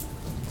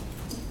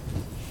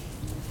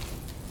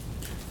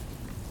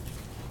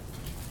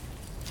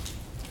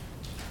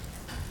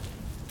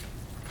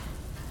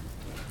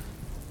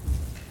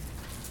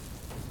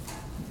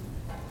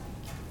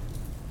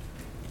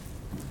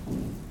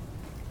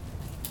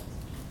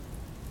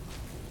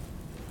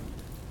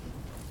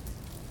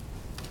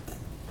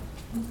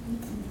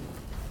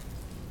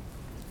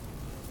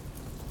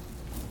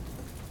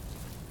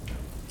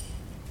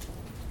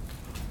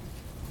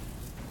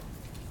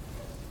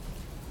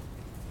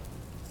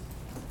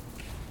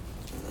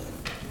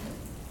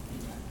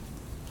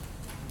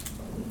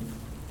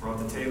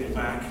table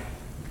back.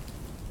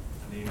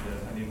 I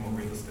need more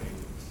real estate.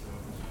 So.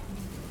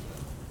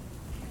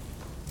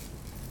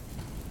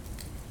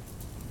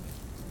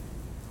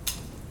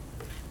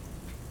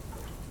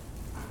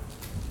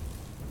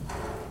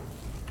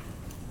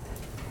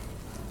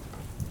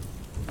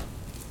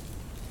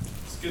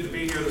 It's good to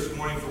be here this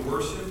morning for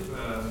worship.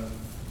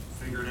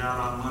 Figured out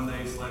on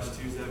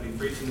Monday/Tuesday I'd be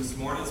preaching this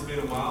morning. It's been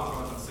a while,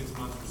 probably about 6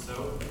 months or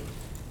so.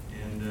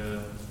 And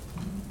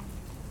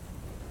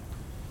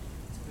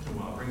it's been a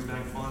while. It brings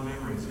back fond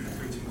memories. We've been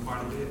preaching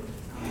quite a bit.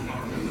 I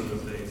don't remember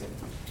those days.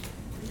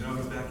 You know,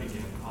 he's back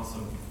again.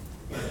 Awesome.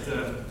 But,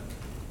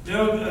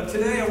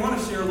 today I want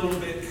to share a little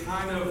bit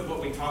kind of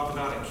what we talked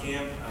about at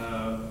camp.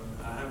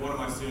 I had one of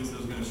my students that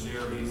was going to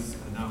share. He's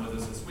not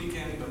with us this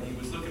weekend, but he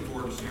was looking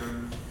forward to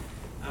sharing.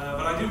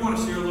 But I do want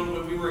to share a little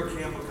bit. We were at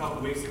camp a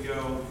couple weeks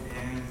ago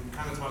and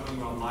kind of talking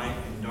about light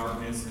and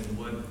darkness and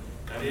what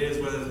that is,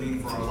 what it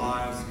means for our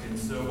lives. And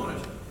so I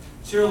want to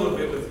share a little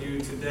bit with you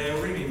today.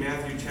 We're going to be in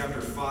Matthew chapter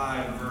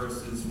 5,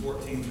 verses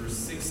 14 through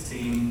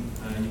 16.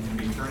 You can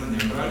be turning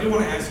there. But I do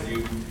want to ask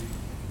you,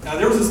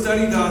 there was a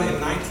study done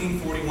in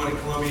 1941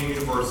 at Columbia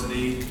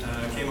University.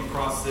 Came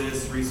across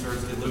this,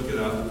 researched it, looked it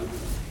up.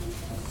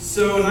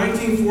 So in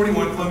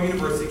 1941, Columbia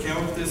University came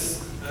up with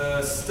this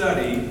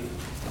study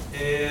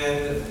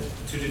and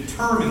to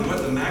determine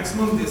what the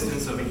maximum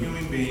distance of a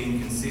human being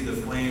can see the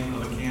flame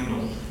of a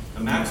candle. The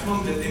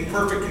maximum, in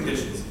perfect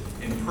conditions.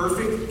 In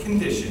perfect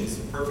conditions,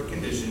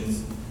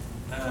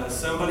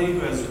 somebody who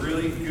has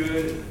really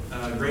good,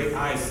 great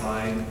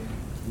eyesight,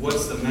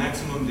 what's the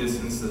maximum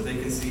distance that they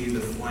can see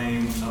the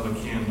flame of a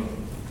candle?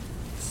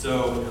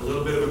 So, a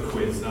little bit of a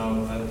quiz.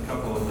 Now, a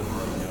couple of them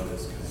already know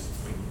this because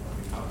we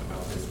talked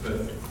about this.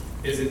 But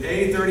is it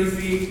A, 30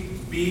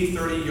 feet, B,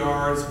 30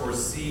 yards, or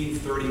C,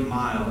 30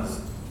 miles?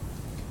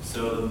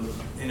 So,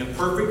 in a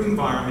perfect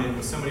environment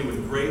with somebody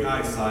with great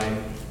eyesight,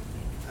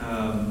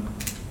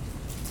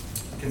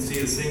 can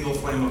see the single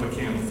flame of a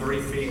candle,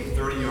 30 feet,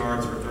 30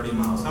 yards, or 30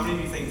 miles. How many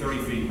of you think 30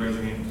 feet? Raise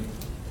your hand.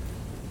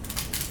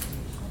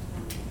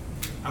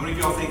 How many of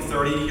y'all think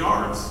 30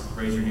 yards?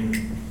 Raise your hand.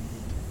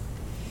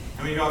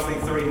 How many of y'all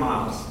think 30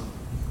 miles?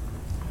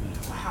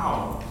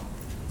 Wow.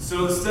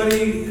 So the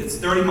study, it's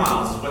 30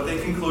 miles. What they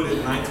concluded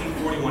in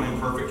 1941 in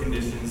perfect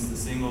conditions, the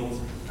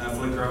single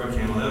flicker of a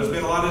candle. There's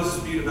been a lot of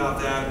dispute about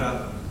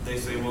that. They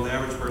say, well, the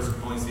average person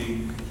can only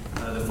see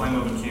the flame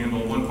of a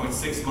candle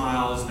 1.6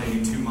 miles,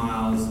 maybe 2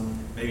 miles,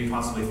 maybe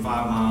possibly 5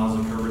 miles,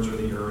 the curvature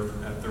of the earth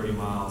at 30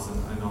 miles,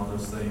 and all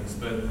those things.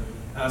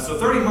 But so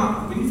 30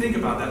 miles, when you think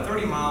about that,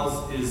 30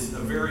 miles is a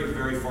very,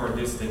 very far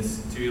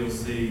distance to be able to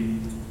see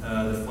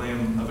the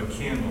flame of a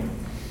candle.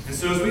 And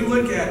so as we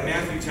look at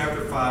Matthew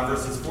chapter 5,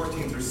 verses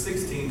 14 through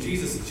 16,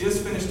 Jesus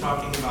just finished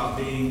talking about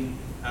being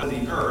of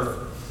the earth,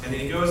 and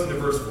then he goes into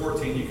verse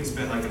 14. You can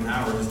spend like an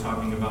hour just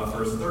talking about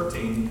verse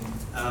 13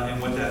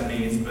 and what that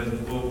means, but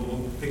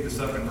we'll pick this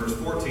up in verse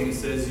 14. It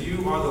says,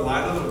 "You are the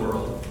light of the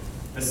world.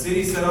 A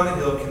city set on a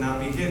hill cannot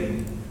be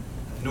hidden,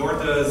 nor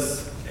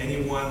does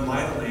anyone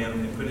light a lamp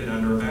and put it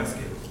under a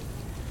basket,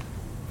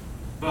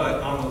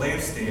 but on the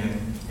lampstand,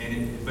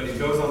 but it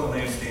goes on the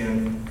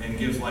lampstand and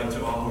gives light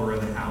to all who are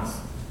in the house.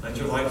 Let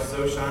your light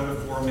so shine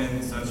before men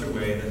in such a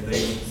way that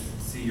they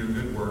see your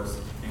good works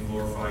and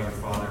glorify your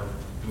Father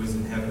who is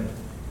in heaven."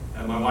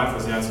 My wife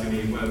was asking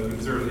me,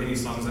 was there any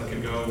songs that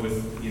could go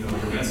with your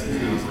message?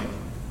 And I was like,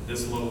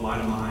 "This little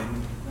light of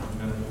mine, I'm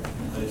going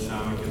to let it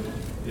shine."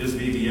 It is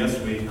VBS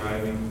week,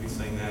 right? We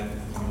sang that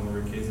when we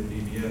were kids at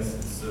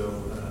VBS.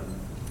 So,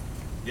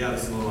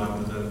 this little light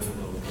was a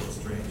little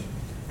strange.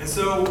 And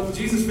so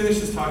Jesus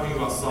finishes talking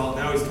about salt.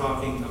 Now he's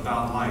talking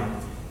about light.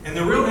 And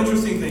the real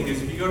interesting thing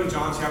is, if you go to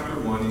John chapter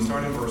 1, you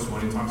start in verse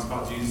 1, it talks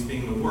about Jesus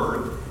being the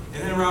Word.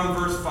 And then around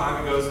verse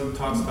 5, it goes and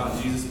talks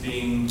about Jesus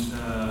being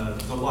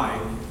the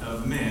light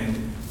of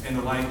men. And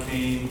the light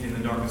came, and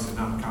the darkness did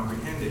not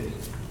comprehend it.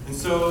 And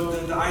so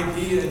the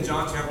idea in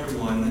John chapter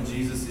 1 that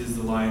Jesus is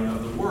the light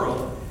of the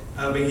world.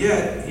 But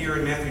yet, here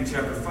in Matthew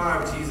chapter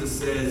 5, Jesus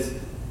says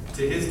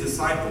to his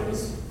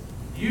disciples,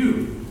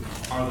 "You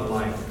are the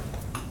light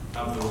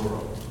of the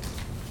world."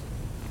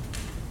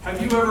 Have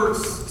you ever,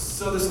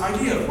 so this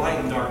idea of light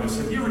and darkness,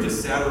 have you ever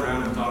just sat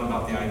around and thought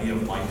about the idea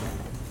of light?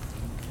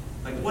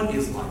 Like, what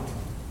is light?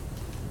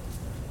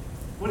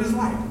 What is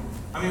light?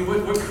 I mean,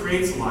 what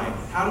creates light?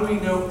 How do we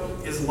know,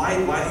 is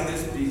light lighting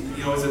this,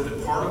 is it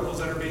the particles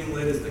that are being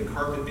lit? Is the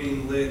carpet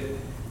being lit?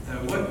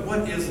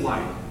 What is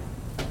light?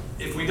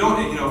 If we don't,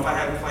 if I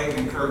had Clayton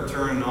and Kurt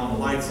turn all the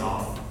lights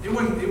off, it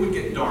would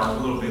get dark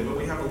a little bit, but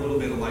we have a little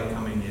bit of light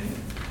coming in.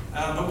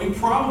 But we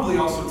probably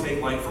also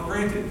take light for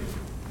granted.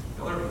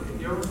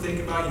 You ever think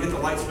about, you hit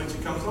the light switch,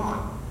 it comes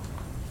on.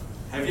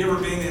 Have you ever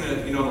been in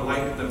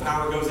the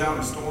power goes out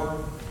in a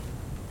storm,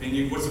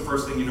 and what's the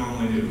first thing you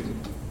normally do?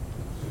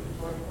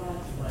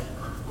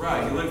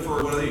 Right, you look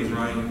for one of these,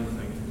 right?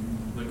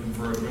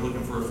 You're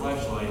looking for a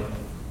flashlight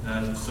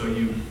so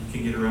you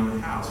can get around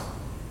the house.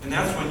 And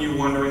that's when you're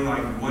wondering,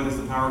 when is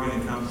the power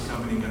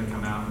company going to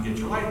come out and get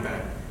your light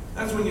back?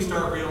 That's when you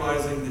start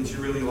realizing that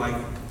you really like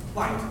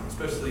light,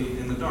 especially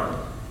in the dark.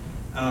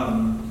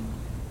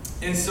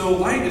 And so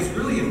light is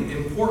really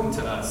important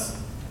to us.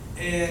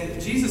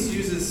 And Jesus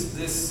uses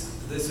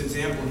this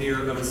example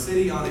here of a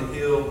city on a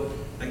hill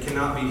that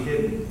cannot be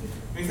hidden.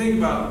 I mean, think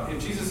about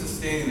if Jesus is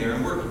standing there,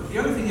 and the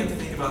other thing you have to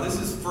think about, this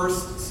is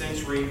first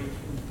century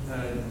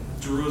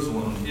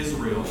Jerusalem,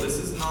 Israel. This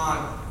is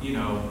not,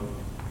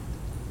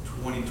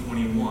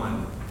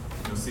 2021,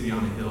 city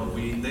on a hill.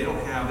 They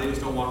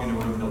just don't walk into a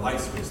room with a light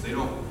switch. They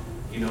don't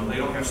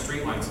have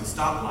street lights and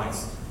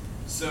stoplights.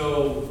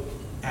 So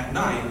at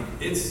night,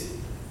 it's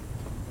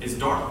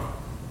dark.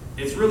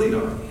 It's really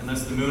dark.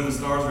 Unless the moon and the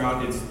stars are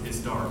out, it's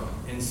dark.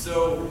 And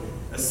so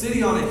a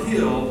city on a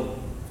hill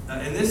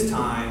in this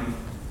time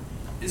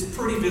is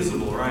pretty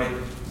visible, right?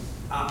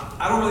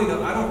 I don't really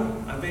know.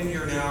 I've been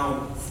here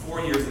now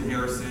 4 years in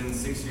Harrison,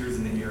 6 years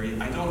in the area.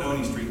 I don't know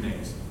any street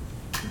names.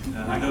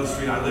 I know the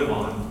street I live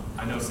on.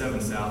 I know 7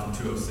 South and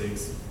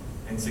 206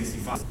 and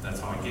 65.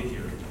 That's how I get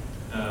here.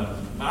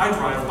 But I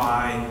drive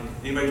by.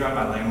 Anybody drive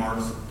by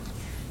landmarks?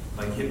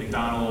 Like hit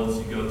McDonald's,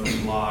 you go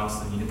 3 blocks,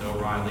 then you hit the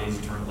O'Reilly's,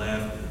 you turn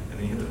left, and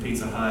then you hit the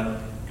Pizza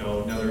Hut,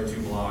 go another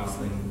 2 blocks,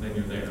 and then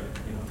you're there,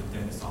 the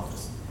dentist's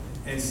office.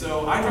 And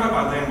so I drive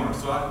by landmarks.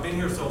 So I've been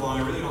here so long,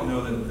 I really don't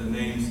know the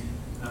names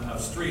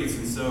of streets,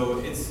 and so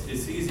it's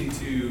easy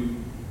to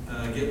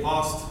get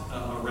lost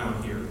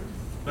around here.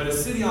 But a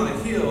city on a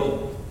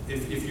hill,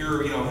 if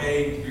you're,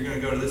 hey, you're going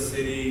to go to this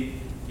city,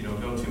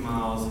 go 2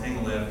 miles, hang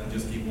a left, and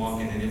just keep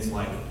walking, and it's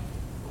like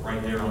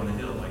right there on the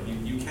hill. Like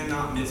you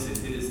cannot miss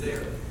it. It is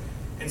there.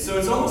 And so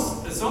it's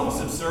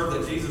almost absurd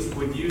that Jesus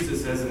would use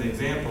this as an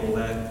example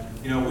that,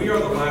 we are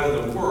the light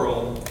of the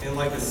world, and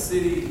like a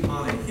city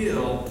on a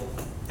hill,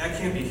 that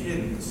can't be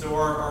hidden. So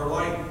our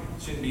light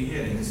shouldn't be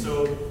hidden.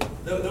 So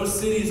those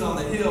cities on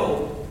the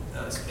hill,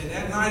 and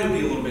at night it'll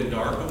be a little bit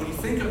dark, but when you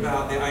think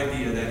about the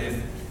idea that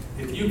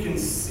if you can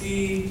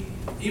see,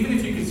 even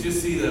if you could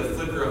just see the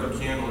flicker of a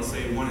candle, let's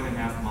say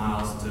 1.5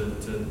 miles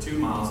to 2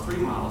 miles, 3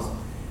 miles,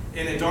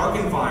 in a dark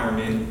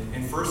environment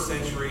in first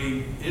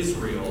century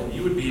Israel,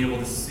 you would be able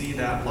to see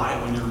that light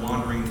when you're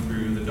wandering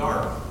through the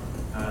dark.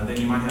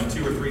 Then you might have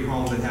 2 or 3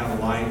 homes that have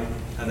a light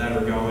that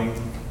are going,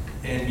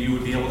 and you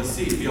would be able to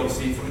see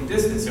it from a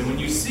distance. And when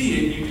you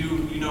see it,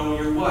 you know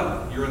you're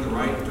what? You're in the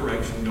right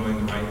direction,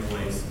 going the right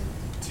place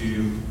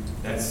to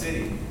that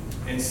city.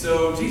 And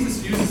so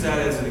Jesus uses that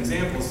as an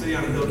example. A city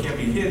on a hill can't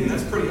be hidden.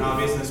 That's pretty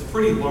obvious, and that's a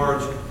pretty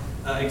large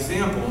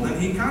example. And then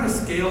he kind of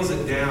scales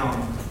it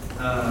down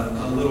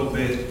a little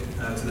bit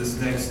to this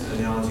next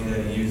analogy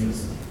that he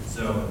uses.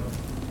 So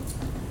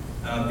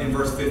in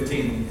verse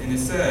 15, and it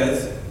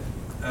says,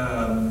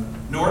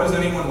 nor does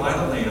anyone light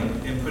a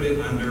lamp and put it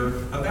under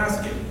a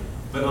basket,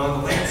 but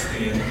on the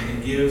lampstand, and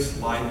it gives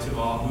light to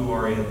all who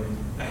are in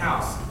the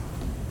house.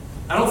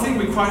 I don't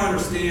think we quite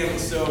understand,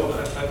 so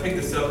I picked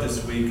this up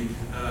this week,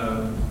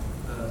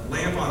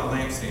 lamp on a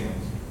lampstand.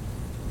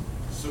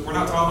 So we're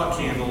not talking about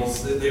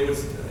candles. They would,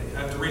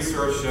 after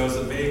research shows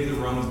that maybe the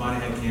Romans might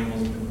have had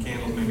candles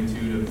maybe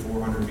 200 to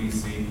 400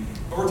 BC.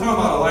 But we're talking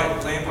about a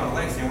lamp on a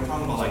lampstand. We're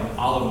talking about like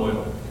olive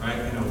oil, right,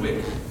 and a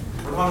wick.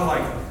 We're talking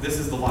like, this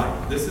is the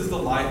light. This is the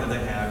light that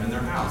they have in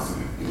their house.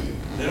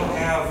 They don't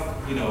have,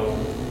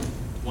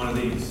 one of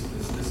these.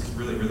 This is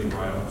really, really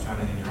bright. I'm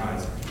shining in your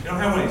eyes. They don't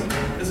have one of these.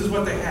 This is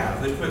what they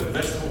have. They put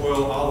vegetable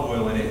oil, olive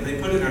oil in it, and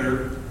they put it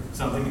under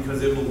something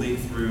because it will leak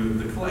through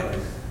the clay.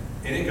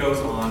 And it goes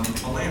on a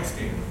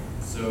lampstand.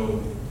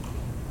 So,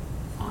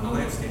 on a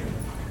lampstand.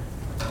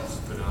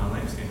 Just put it on a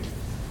lampstand.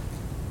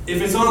 If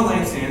it's on a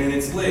lampstand and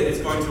it's lit, it's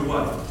going to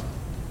what?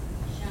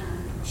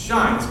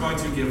 Shine. It's going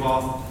to give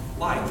off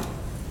light.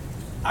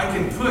 I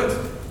can put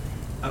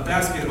a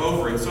basket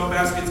over it, so a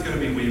basket's going to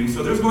be weaving,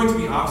 so there's going to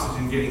be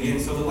oxygen getting in,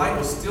 so the light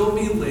will still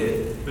be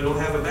lit, but it'll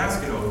have a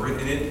basket over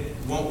it, and it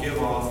won't give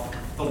off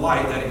the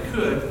light that it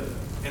could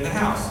in the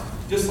house.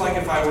 Just like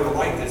if I were to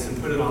light this and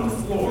put it on the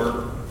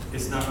floor,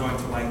 it's not going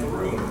to light the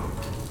room.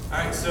 All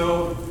right,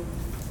 so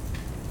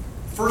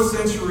first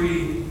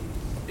century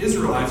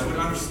Israelites would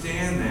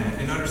understand that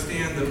and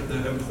understand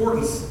the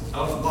importance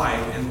of light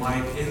and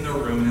light in their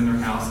room and in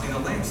their house in a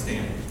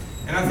lampstand.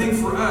 And I think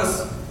for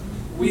us,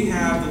 we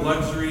have the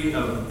luxury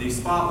of these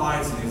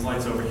spotlights and these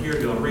lights over here to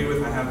be able to read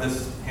with. I have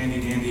this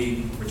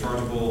handy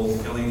rechargeable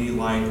LED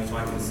light so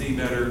I can see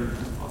better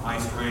on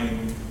ice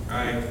rain,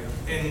 right?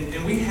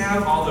 And we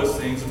have all those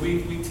things.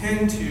 We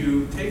tend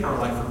to take our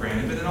light for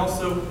granted, but then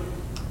also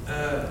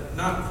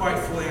not quite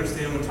fully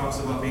understand when it talks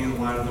about being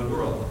the light of the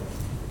world.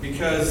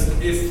 Because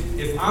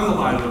if I'm the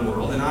light of the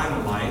world and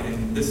I'm a light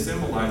and this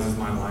symbolizes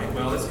my light,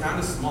 well, it's kind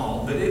of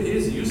small, but it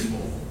is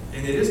useful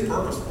and it is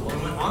purposeful.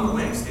 And when on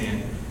the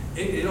lampstand,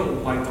 it'll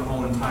light the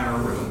whole entire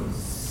room.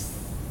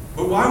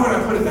 But why would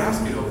I put a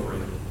basket over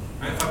it?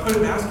 Right? If I put a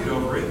basket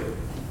over it,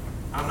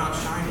 I'm not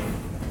shining.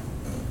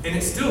 And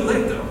it's still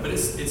lit though, but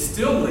it's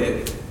still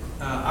lit.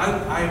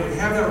 I would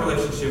have that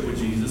relationship with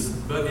Jesus,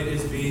 but it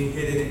is being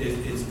hidden.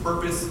 Its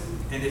purpose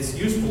and its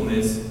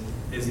usefulness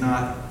is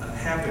not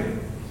happening.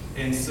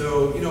 And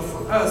so,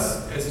 for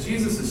us, as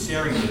Jesus is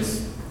sharing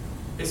this,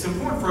 it's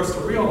important for us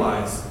to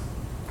realize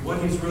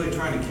what he's really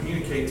trying to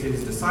communicate to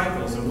his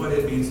disciples and what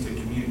it means to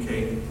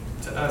communicate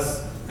to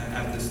us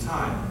at this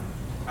time.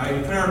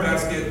 You put in our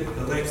basket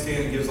the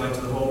lampstand that gives light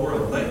to the whole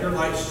world. Let your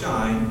light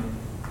shine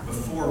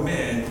before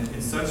men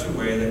in such a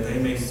way that they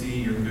may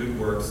see your good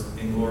works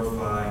and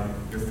glorify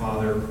your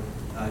Father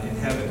in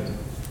heaven.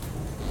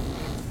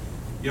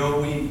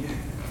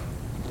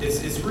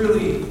 It's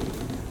really,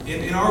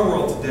 in our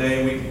world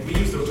today, we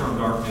use the term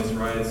darkness,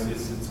 right?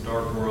 It's a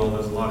dark world,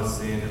 there's a lot of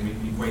sin,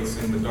 and we equate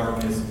sin with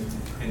darkness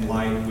and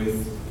light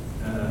with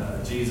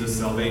Jesus,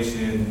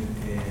 salvation,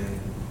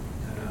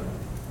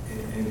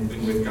 and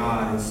with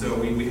God. And so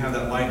we have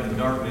that light and the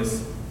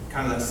darkness,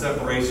 kind of that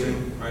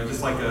separation, right?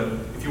 Just like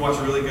if you watch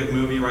a really good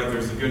movie, right,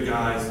 there's the good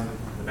guys,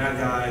 the bad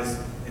guys,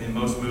 and in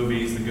most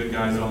movies, the good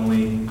guys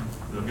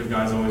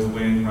always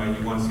win, right?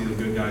 You want to see the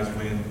good guys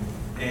win.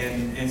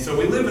 And so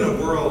we live in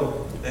a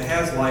world that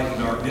has light and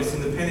darkness,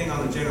 and depending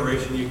on the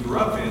generation you grew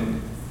up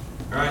in,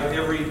 right,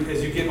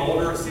 as you get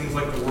older, it seems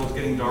like the world's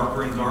getting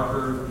darker and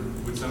darker.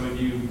 Would some of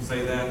you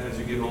say that as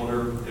you get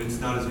older? It's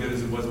not as good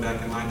as it was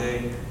back in my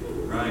day,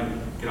 right?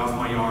 Get off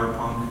my yard,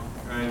 punk,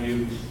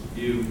 right?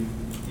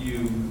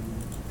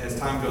 As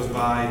time goes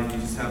by, you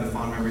just have the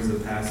fond memories of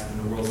the past, and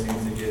the world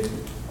seems to get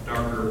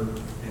darker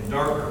and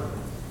darker.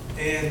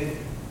 And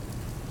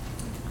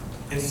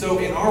so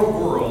in our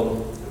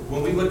world,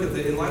 when we look at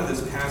in light of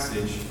this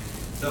passage,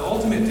 the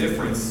ultimate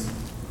difference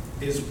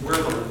is where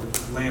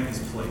the lamp is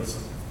placed.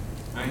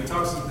 Right? He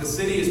talks, the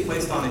city is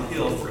placed on a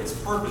hill for its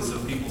purpose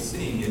of people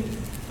seeing it.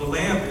 The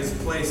lamp is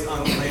placed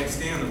on the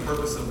lampstand, the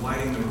purpose of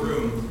lighting the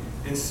room.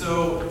 And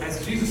so,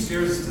 as Jesus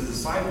shares this to the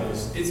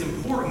disciples, it's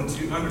important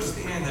to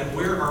understand that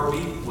where are we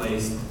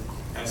placed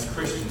as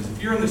Christians?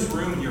 If you're in this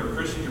room and you're a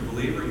Christian, you're a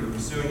believer, you're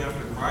pursuing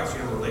after Christ,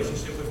 you have a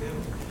relationship with Him,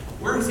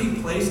 where has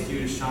He placed you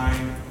to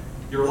shine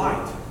your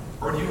light?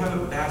 Or do you have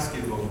a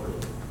basket over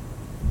it?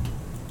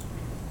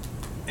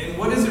 And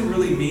what does it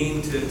really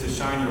mean to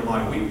shine your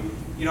light?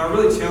 I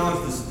really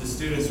challenged the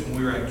students when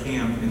we were at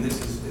camp, and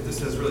this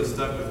has really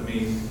stuck with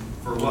me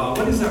for a while.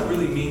 What does that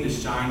really mean to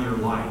shine your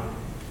light?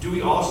 Do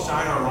we all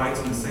shine our lights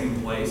in the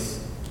same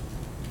place?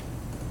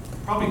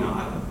 Probably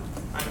not.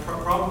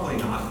 Probably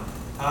not.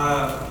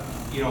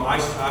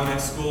 I'm at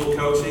school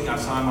coaching. I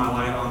shine my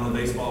light on the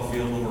baseball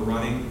field when we're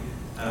running.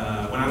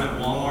 When I'm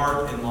at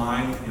Walmart in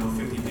line,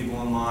 50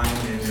 people in line,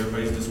 and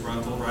everybody's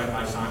disgruntled, right?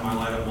 I shine my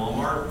light at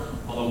Walmart.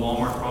 Although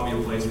Walmart's probably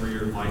a place where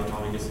your light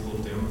probably gets a little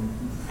dim.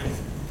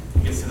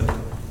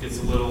 Gets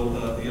a little,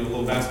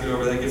 little basket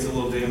over that gets a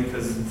little dim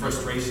because of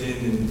frustration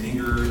and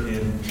anger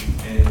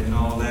and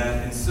all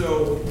that. And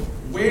so,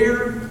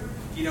 where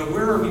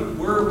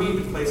are we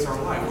to place our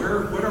light?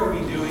 What are we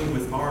doing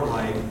with our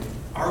light?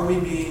 Are we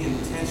being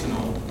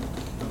intentional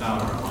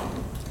about our light?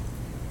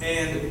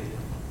 And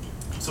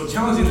so,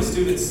 challenging the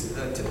students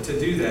to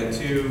do that,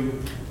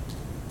 to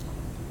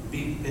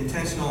be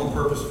intentional and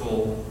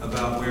purposeful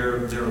about where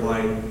their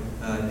light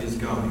is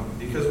going,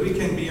 because we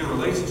can be in a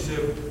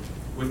relationship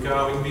with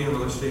God, we can be in a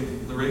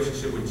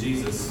relationship with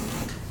Jesus,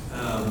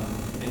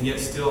 and yet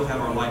still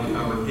have our light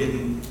power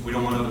hidden. We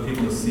don't want other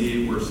people to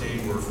see it. We're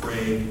ashamed, we're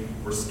afraid,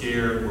 we're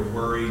scared, we're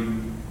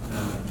worried.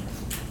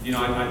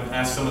 I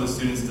asked some of the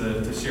students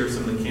to share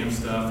some of the camp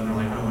stuff, and they're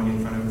like, I don't want to get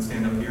in front of and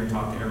stand up here and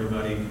talk to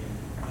everybody.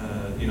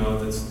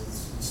 That's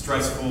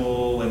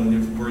stressful, and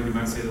they're worried you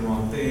might say the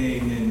wrong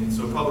thing, and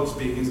so public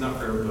speaking is not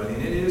for everybody,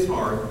 and it is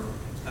hard,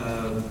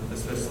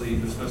 especially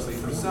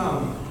for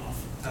some,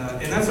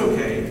 and that's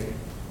okay.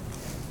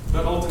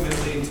 But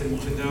ultimately,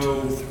 to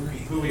know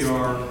who we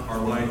are, our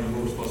life, and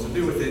what we're supposed to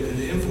do with it, and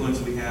the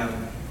influence we have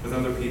with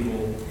other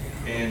people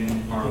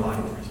and our life.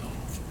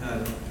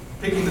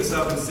 Picking this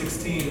up in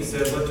 16, it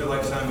says, "Let your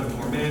light shine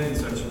before men in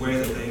such a way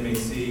that they may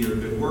see your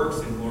good works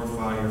and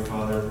glorify your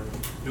Father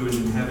who is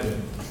in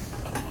heaven."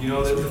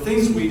 The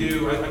things we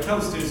do, I tell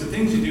the students, the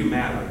things you do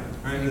matter.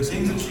 Right? The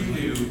things that you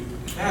do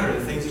matter.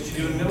 The things that you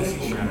do in middle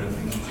school matter. The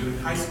things that you do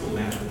in high school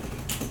matter.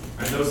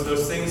 Right?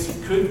 Those things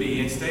could be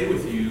and stay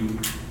with you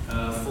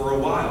for a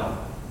while.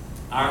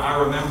 I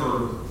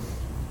remember,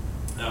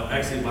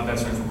 actually my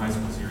best friend from high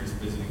school is here. He's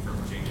visiting from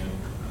Virginia. I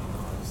don't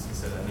know, I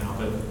just said that now.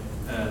 But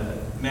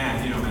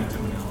Matt, Matt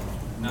Tumanello.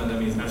 No, that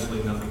means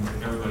actually nothing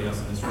to everybody else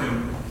in this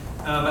room.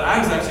 But I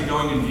was actually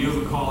going in view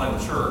of a call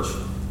at a church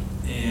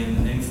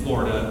in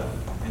Florida,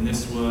 and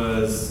this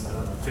was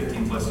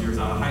 15 plus years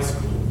out of high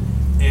school.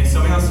 And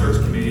somebody on the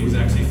search committee was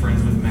actually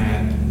friends with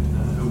Matt,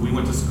 who we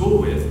went to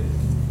school with.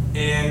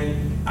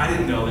 And I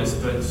didn't know this,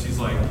 but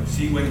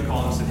she went and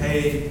called and said,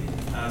 "Hey,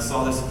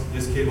 saw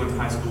this kid went to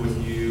high school with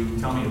you.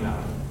 Tell me about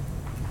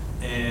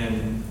it."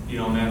 And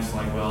Matt's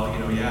like, "Well,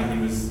 yeah, he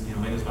was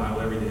in his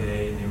Bible every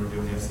day, and they were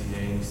doing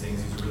FCA and these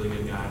things. He's a really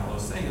good guy, and all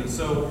those things." And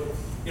so,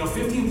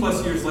 15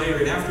 plus years later,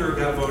 and after it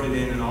got voted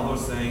in and all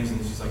those things, and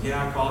she's like,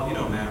 "Yeah, I called,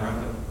 Matt, right?"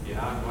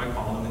 Yeah, I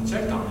called him and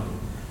checked on him.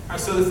 All right,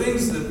 so the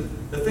things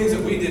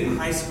that we did in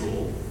high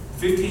school,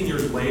 15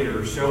 years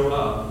later, show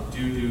up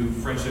due to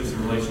friendships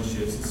and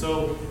relationships. And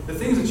so the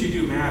things that you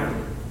do matter.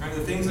 Right?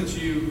 The things that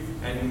you,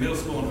 in middle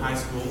school and high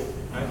school,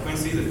 right?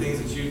 Quincy, the things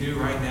that you do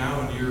right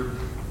now when you're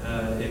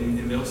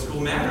in middle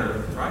school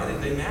matter, right?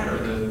 They matter.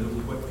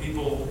 What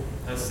people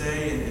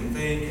say and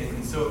think,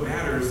 and so it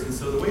matters. And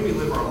so the way we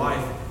live our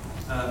life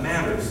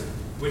matters,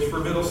 which for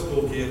middle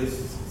school kids,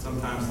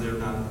 sometimes they're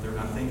not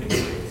thinking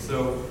straight.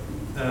 So,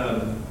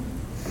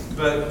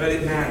 but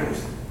it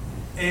matters.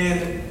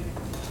 And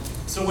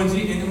so when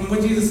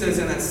Jesus says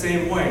in that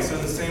same way, so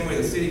in the same way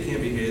the city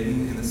can't be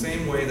hidden, in the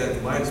same way that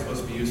the light is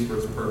supposed to be used for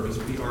its purpose,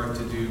 we are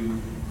to do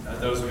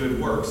those good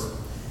works.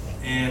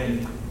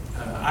 And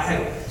I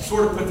had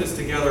sort of put this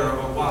together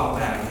a while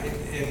back.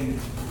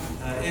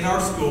 In our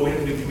school, we have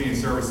to do community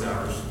service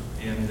hours,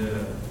 and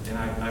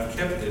I've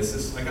kept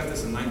this. I got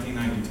this in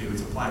 1992.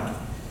 It's a plaque,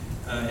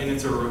 and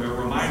it's a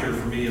reminder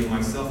for me of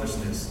my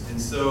selfishness.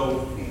 And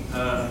so,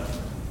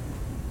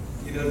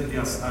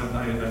 yes,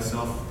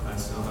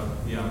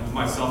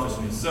 my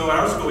selfishness. So at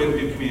our school, we have to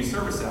do community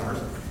service hours,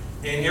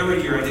 and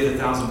every year I did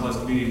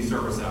 1,000+ community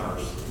service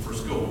hours for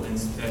school. And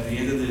at the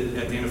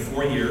end of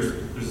 4 years,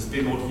 there's this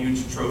big old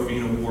huge trophy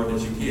and award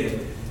that you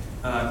get,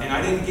 and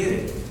I didn't get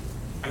it.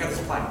 I got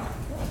this plaque.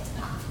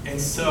 And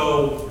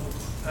so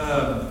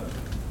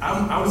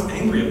I was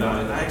angry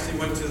about it. I actually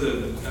went to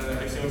the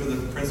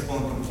principal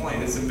and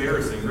complained. It's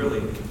embarrassing,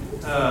 really.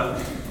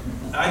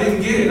 I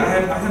didn't get it. I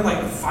had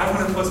like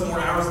 500+ more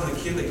hours than the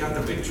kid that got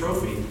the big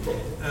trophy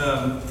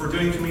for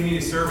doing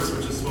community service,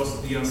 which is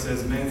supposed to,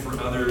 says men for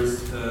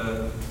others,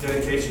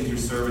 dedication through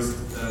service,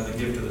 the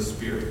gift of the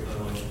Spirit, the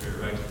Holy Spirit,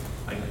 right?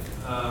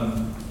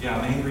 I'm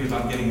angry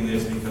about getting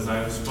this because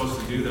I was supposed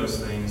to do those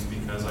things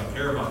because I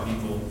care about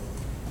people.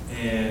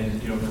 And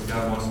because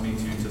God wants me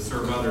to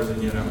serve others,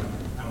 and yet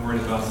I'm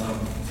worried about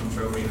some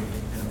trophy and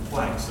a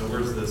plaque. So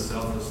where's the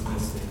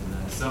selflessness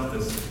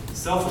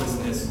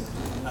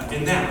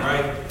in that,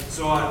 right?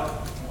 So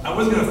I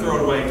was going to throw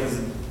it away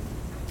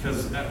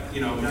because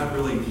God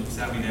really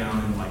sat me down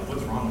and like,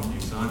 what's wrong with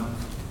you, son?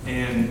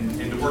 And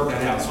to work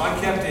that out. So I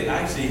kept it. I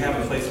actually have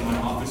a place in my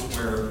office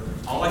where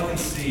all I can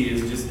see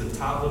is just the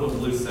top little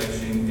blue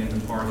section and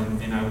the part.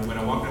 And when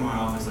I walk in my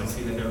office, I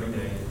see that every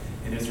day,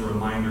 and it's a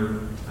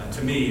reminder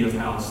to me of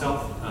how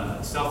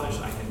selfish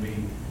I can be,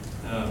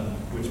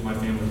 which my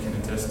family can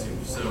attest to.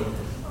 So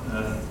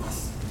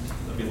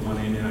that'll be the one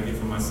amen I get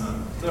from my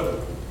son.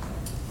 So,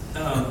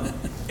 and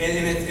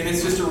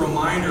it's just a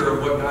reminder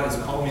of what God has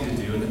called me to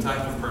do, and the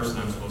type of person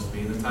I'm supposed to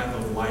be, and the type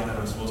of light that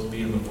I'm supposed to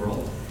be in the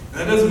world. And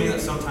that doesn't mean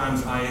that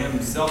sometimes I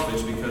am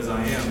selfish, because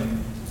I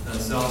am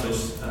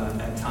selfish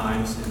at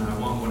times, and I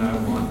want what I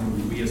want,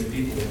 and we as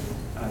people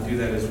do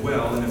that as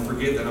well. And I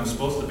forget that I'm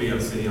supposed to be a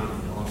city on a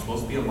hill. I'm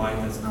supposed to be a light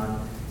that's not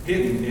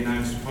hidden, and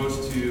I'm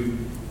supposed to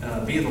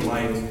be the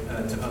light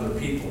to other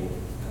people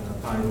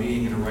by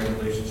being in a right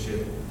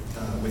relationship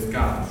with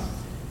God.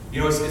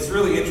 It's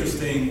really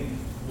interesting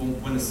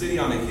when the city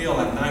on a hill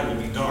at night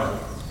will be dark,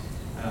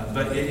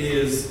 but it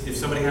is, if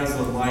somebody has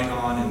a light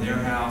on in their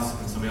house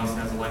and somebody else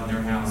has a light in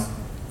their house,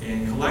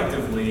 and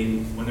collectively,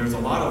 when there's a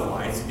lot of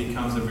lights, it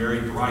becomes a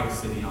very bright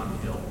city on the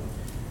hill.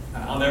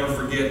 I'll never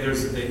forget,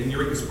 there's in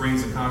Eureka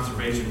Springs a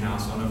conservation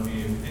house. I don't know if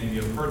any of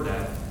you have heard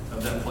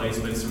of that place,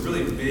 but it's a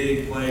really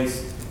big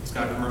place. It's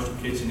got a commercial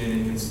kitchen in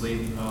it, can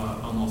sleep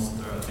almost,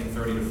 I think,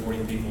 30 to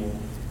 40 people.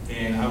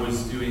 And I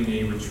was doing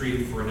a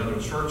retreat for another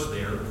church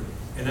there,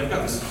 and they've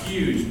got this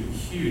huge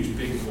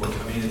big porch.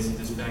 I mean, it's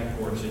this back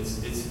porch.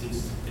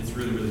 It's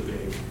really, really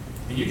big.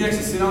 And you can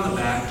actually sit on the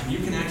back, and you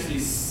can actually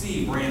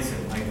see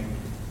Branson. Like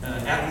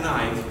at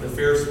night, the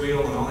Ferris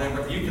wheel and all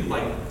that. You can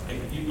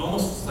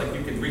almost like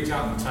you could reach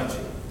out and touch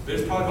it. But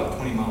it's probably about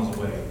 20 miles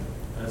away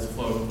as the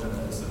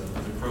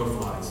crow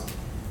flies.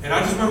 And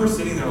I just remember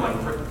sitting there like,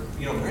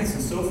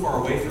 Branson's so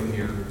far away from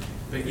here,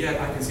 but yet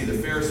I can see the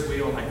Ferris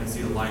wheel, I can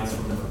see the lights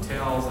from the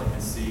hotels, I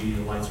can see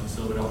the lights from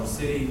Silver Dollar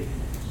City.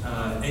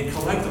 And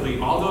collectively,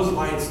 all those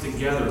lights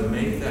together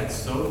make that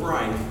so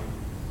bright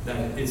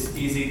that it's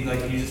easy,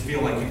 like you just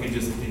feel like you can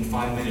just in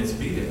 5 minutes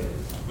be there,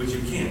 which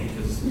you can't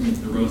because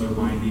the roads are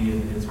windy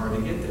and it's hard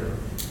to get there.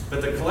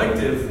 But the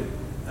collective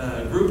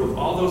group of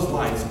all those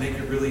lights make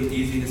it really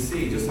easy to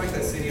see, just like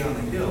that city on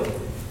the hill.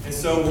 And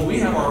so when we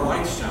have our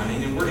lights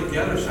shining, and we're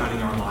together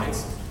shining our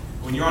lights,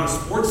 when you're on a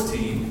sports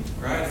team,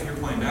 right, if you're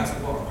playing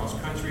basketball or cross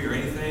country or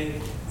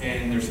anything,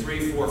 and there's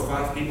 3, 4,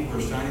 5 people who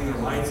are shining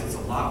their lights, it's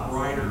a lot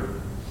brighter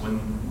than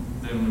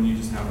when you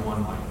just have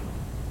one light,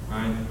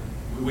 right?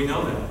 We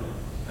know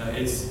that.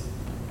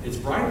 It's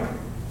brighter.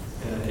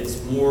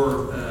 It's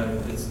more,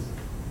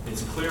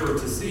 it's clearer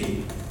to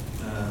see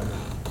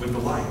with the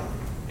light.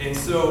 And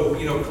so,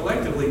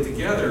 collectively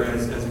together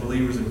as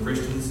believers and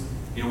Christians,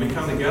 we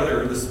come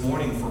together this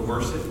morning for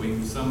worship.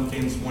 Some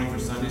came this morning for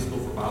Sunday school,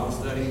 for Bible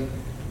study,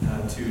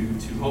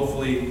 to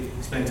hopefully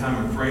spend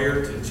time in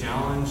prayer, to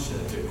challenge,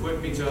 to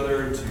equip each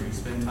other, to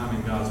spend time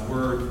in God's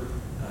Word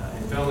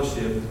and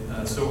fellowship,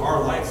 so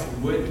our lights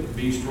would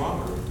be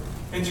stronger.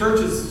 And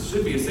churches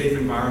should be a safe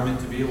environment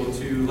to be able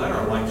to let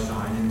our light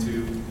shine and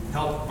to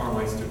help our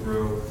lights to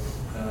grow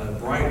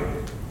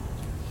brighter.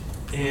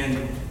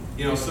 And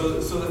so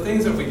the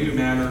things that we do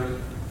matter.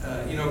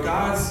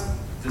 God's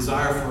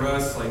desire for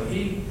us, like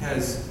He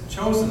has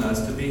chosen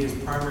us to be His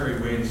primary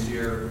way to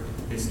share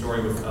His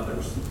story with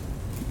others.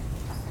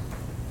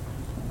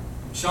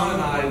 Sean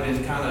and I have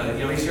been kind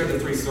of, he shared the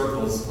 3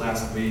 circles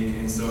last week,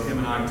 and so him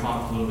and I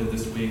talked a little bit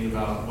this week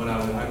about what I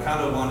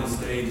kind of wanted to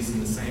stay just in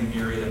the same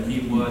area that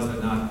he was,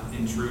 but not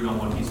intrude on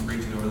what he's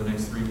preaching over the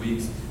next 3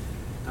 weeks.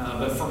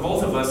 But for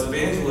both of us,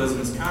 evangelism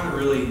has kind of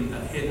really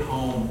hit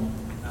home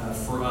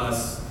for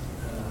us,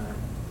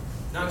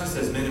 not just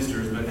as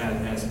ministers, but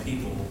as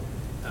people,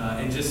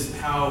 and just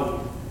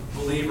how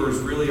believers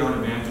really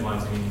aren't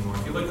evangelizing anymore.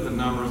 If you look at the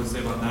numbers, they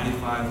say about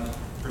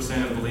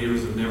 95% of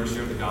believers have never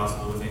shared the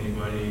gospel with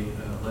anybody,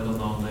 let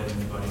alone led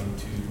anybody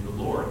to the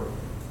Lord.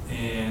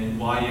 And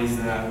why is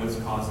that? What's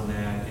causing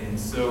that? And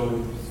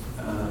so,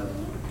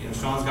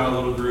 Sean's got a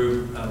little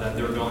group that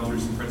they're going through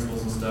some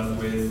principles and stuff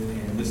with,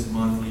 and this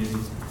month he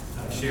is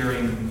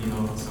sharing,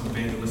 some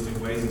evangelistic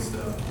ways and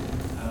stuff.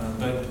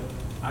 But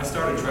I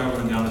started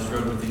traveling down this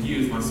road with the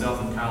youth,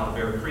 myself and Kyle at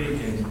Bear Creek,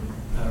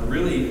 and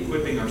really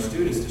equipping our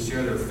students to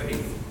share their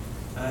faith.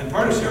 And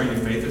part of sharing your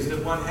faith is to,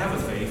 one, have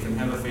a faith, and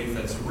have a faith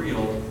that's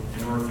real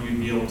in order for you to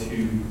be able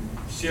to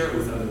share it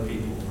with other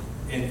people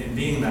and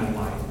being that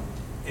light.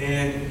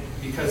 And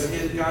because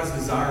God's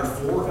desire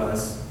for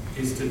us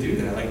is to do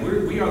that. Like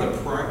we are the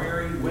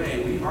primary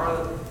way. We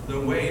are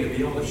the way to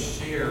be able to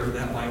share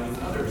that light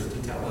with others,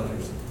 to tell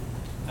others.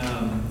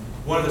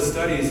 One of the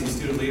studies in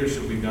student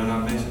leadership we've done,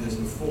 I've mentioned this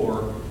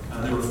before,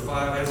 there were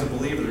 5, as a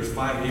believer, there's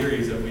 5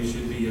 areas that we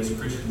should be as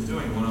Christians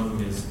doing. One of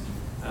them is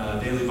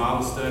daily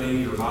Bible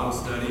study or Bible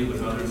study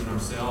with others and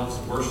ourselves,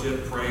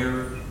 worship,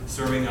 prayer,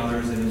 serving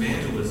others, and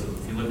evangelism.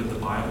 If you look at the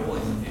Bible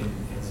and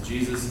as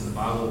Jesus and the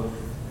Bible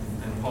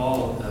and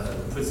Paul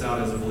puts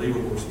out as a believer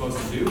what we're supposed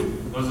to do,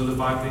 those are the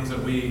 5 things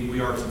that we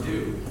are to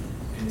do.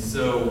 And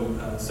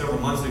so several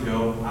months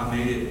ago, I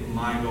made it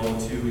my goal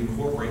to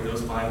incorporate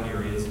those 5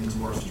 areas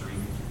into our street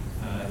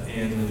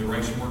and the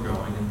direction we're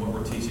going and what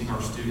we're teaching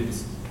our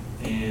students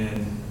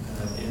and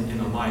in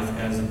a life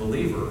as a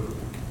believer.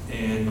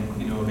 And,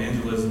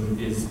 evangelism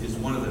is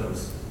one of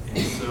those. And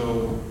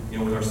so,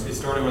 it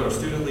started with our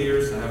student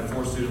leaders. I have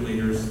 4 student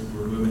leaders.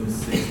 We're moving to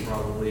 6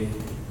 probably,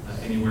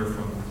 anywhere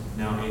from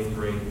now 8th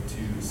grade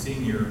to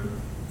senior,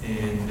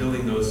 and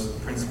building those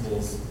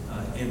principles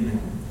in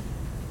them.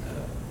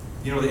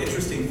 The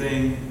interesting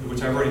thing,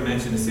 which I've already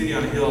mentioned, the city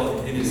on a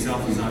hill in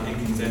itself is not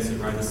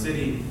incandescent, right? The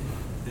city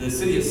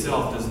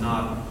itself does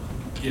not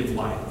give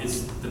light.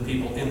 It's the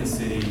people in the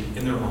city,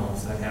 in their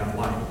homes, that have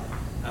light.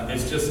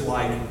 It's just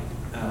like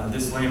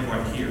this lamp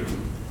right here.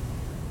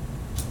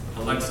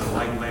 Alexa,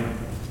 light lamp.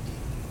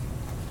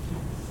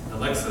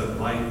 Alexa,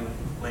 light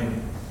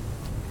lamp.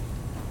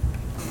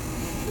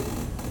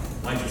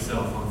 Light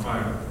yourself on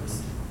fire.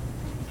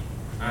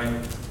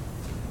 Right?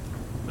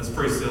 That's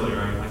pretty silly,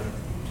 right? Like,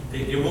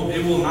 it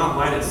will not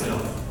light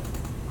itself.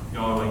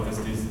 Y'all are like, this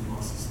dude's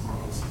lost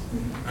marbles.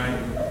 Right?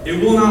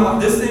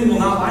 This thing will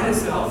not light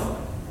itself.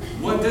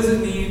 What does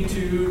it need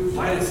to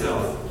light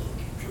itself?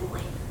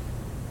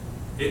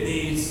 It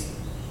needs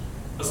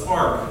a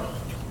spark,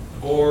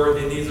 or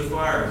it needs a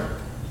fire.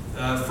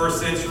 First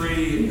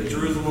century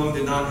Jerusalem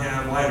did not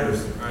have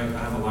lighters, right? I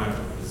have a lighter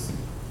because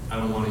I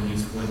don't want to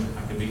use flint.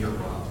 I could be here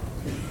robbed.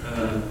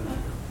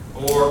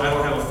 Or I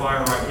don't have a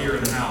fire right here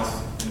in the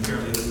house, and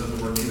apparently this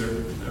doesn't work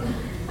either.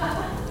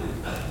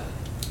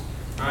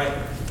 Right?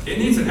 It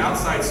needs an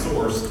outside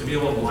source to be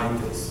able to light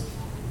this.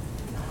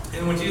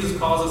 And when Jesus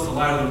calls us the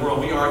light of the world,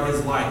 we are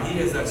His light. He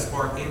has that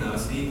spark in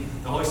us. The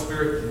Holy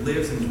Spirit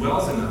lives and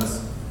dwells in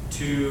us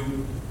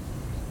to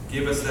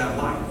give us that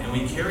light. And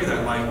we carry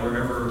that light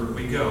wherever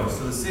we go.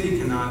 So the city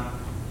cannot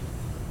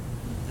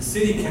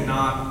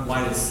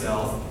light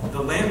itself.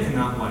 The lamp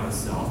cannot light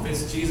itself.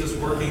 It's Jesus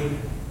working.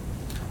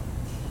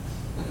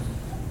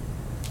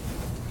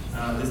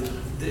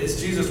 It's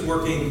Jesus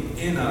working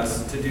in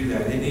us to do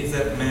that. It needs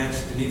that match.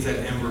 It needs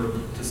that ember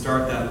to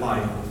start that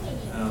light.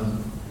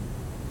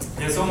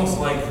 And it's almost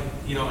like,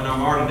 in our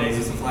modern days,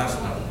 it's a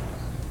flashlight.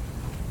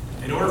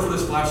 In order for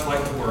this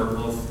flashlight to work,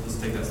 let's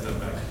take that step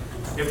back.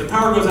 If the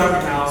power goes out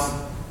of your house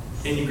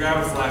and you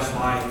grab a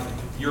flashlight,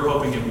 you're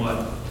hoping it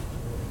what?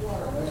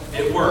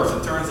 It works.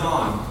 It turns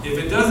on. If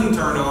it doesn't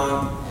turn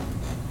on,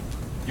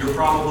 you're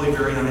probably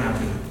very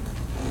unhappy.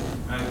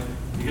 Right?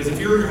 Because if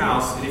you're in your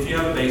house, and if you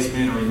have a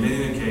basement or you've been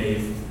in a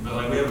cave, but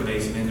like we have a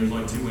basement, there's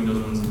only 2 windows,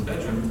 one's in the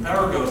bedroom, the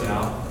power goes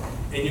out,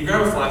 and you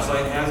grab a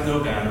flashlight, it has no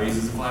batteries,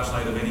 it's a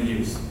flashlight of any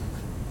use.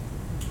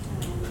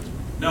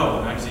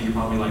 No, actually you're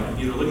probably like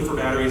either looking for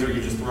batteries or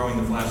you're just throwing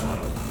the flashlight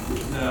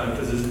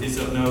because it's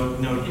of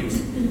no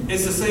use.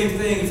 It's the same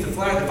thing if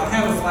I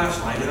have a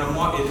flashlight and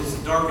it's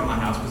dark in my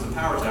house because the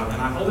power's out,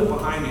 and I hold it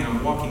behind me and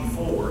I'm walking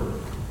forward,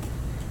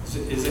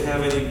 does it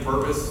have any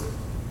purpose?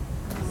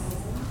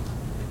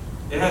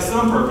 It has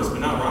some purpose, but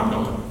not where I'm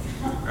going.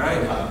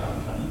 Right?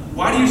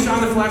 Why do you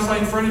shine the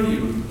flashlight in front of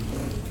you?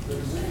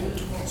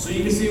 So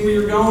you can see where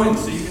you're going,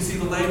 so you can see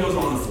the Legos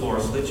on the floor,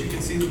 so that you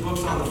can see the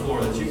books on the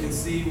floor, that you can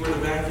see where the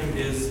vacuum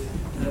is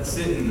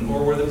sitting,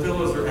 or where the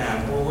pillows are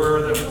at, or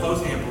where the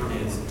clothes hamper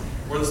is,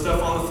 where the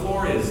stuff on the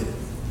floor is.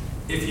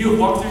 If you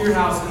walk through your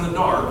house in the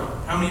dark,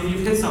 how many of you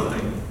have hit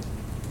something?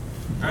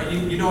 Right?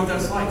 You know what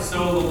that's like.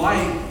 So the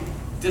light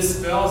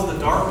dispels the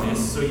darkness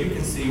so you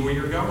can see where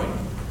you're going.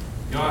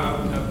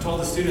 I've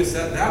told the students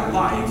that that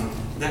light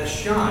that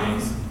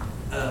shines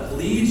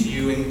leads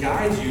you and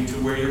guides you to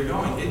where you're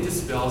going. It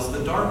dispels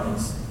the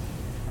darkness.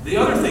 The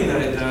other thing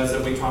that it does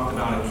that we talked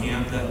about at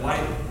camp, that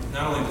light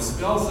not only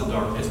dispels the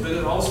darkness, but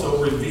it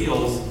also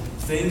reveals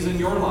things in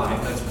your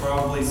life that's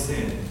probably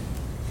sin.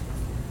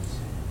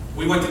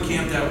 We went to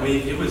camp that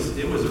week. It was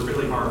a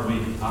really hard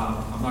week.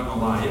 I'm not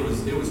gonna lie. It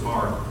was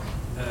hard.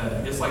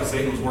 It's like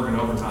Satan was working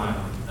overtime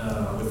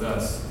with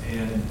us,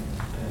 and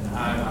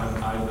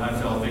I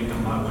fell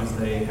victim by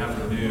Wednesday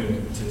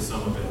afternoon to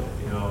some of it,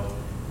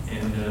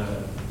 and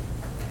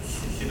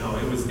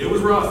it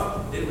was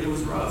rough. It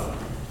was rough,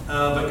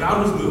 but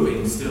God was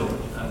moving still.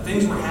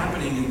 Things were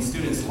happening in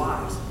students'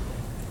 lives.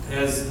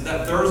 As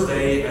that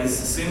Thursday, as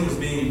sin was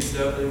being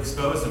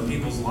exposed in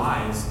people's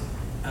lives,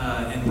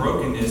 and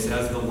brokenness,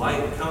 as the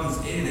light comes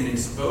in and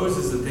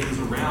exposes the things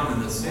around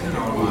and the sin in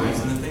our lives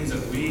and the things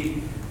that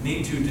we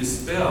need to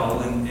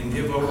dispel and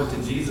give over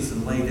to Jesus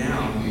and lay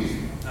down,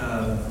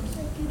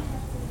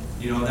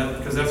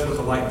 because that's what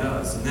the light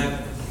does. And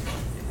that,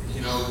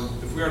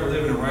 if we are to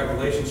live in a right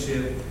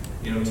relationship,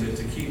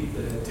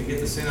 to get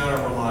the sin out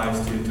of our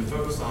lives, to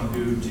focus on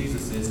who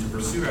Jesus is, to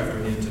pursue after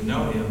Him, to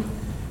know Him,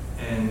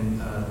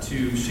 and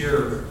to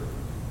share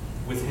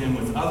with Him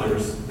with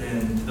others,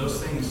 then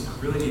those things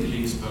really need to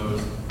be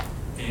exposed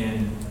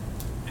and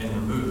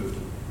removed.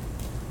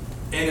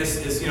 And it's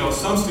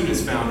some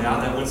students found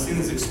out that when sin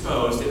is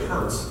exposed, it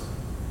hurts.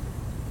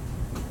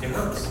 It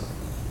hurts.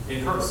 It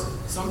hurts.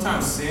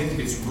 Sometimes sin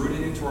gets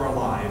rooted into our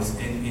lives,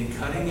 and in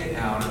cutting it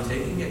out or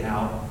taking it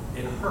out,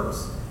 it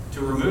hurts.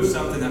 To remove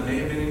something that may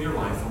have been in your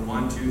life for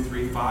 1, 2,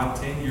 3,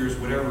 5, 10 years,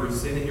 whatever is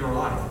sin in your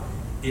life,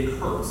 it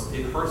hurts.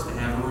 It hurts to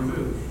have it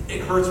removed.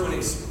 It hurts when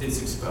it's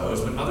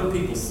exposed. When other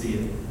people see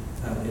it,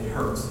 it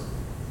hurts.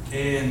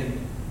 And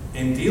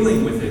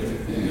dealing with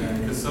it,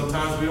 because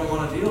sometimes we don't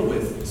want to deal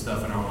with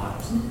stuff in our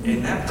lives,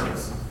 and that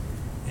hurts.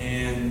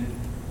 And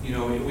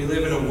we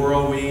live in a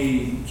world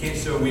we can't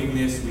show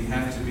weakness. We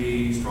have to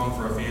be strong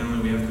for our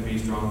family. We have to be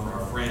strong for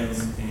our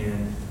friends.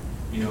 And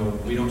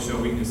we don't show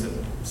weakness at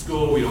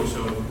school. We don't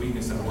show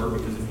weakness at work,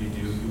 because if you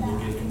do, you will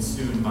get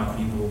consumed by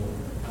people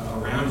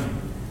around you.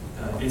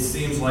 It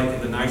seems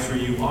like the nicer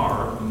you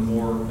are, the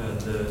more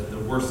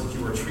the worse that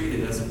you are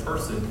treated as a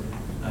person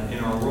in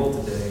our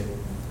world today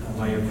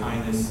by your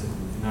kindness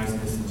and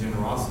niceness and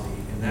generosity,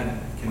 and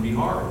that can be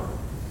hard.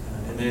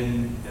 And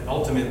then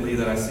ultimately,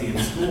 that I see in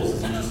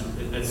schools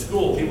is at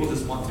school people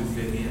just want to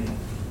fit in,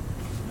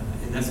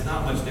 and that's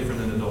not much different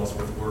than adults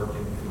with work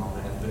and all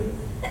that.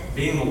 But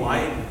being the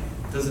light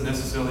doesn't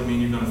necessarily mean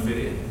you're going to fit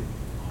in.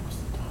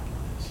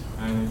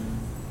 Right?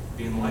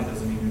 Being the light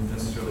doesn't mean you're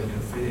necessarily going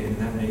to fit in, and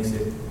that makes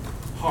it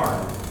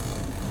hard,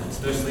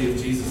 especially if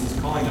Jesus is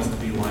calling us to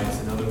be lights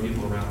and other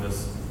people around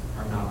us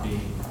are not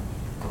being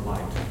the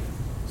light.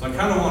 So I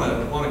kind of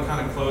want to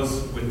kind of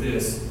close with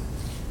this.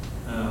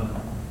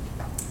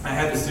 I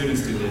had the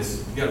students do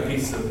this. You got a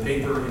piece of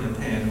paper and a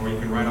pen, or you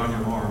can write on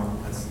your arm.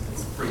 That's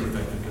pretty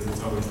effective because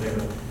it's always there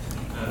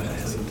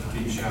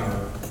until you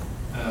shower.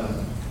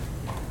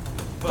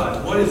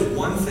 But what is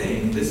one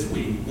thing this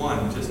week?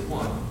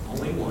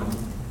 Only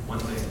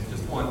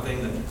one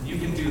thing that you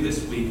can do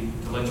this week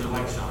to let your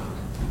light shine.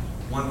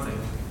 One thing.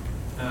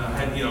 I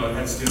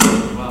had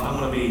students. Well,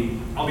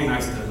 I'll be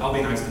nice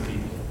to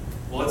people.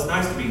 Well, it's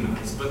nice to be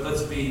nice, but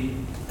let's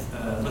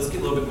get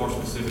a little bit more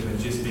specific than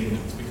just being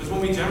nice. Because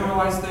when we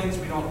generalize things,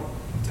 we don't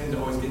tend to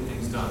always get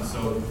things done.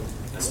 So,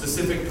 a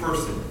specific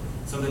person,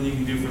 something you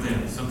can do for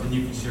them, something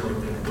you can share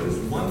with them. What is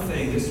one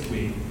thing this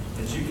week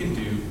that you can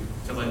do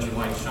to let your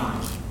light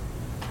shine?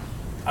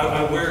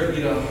 I wear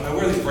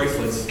these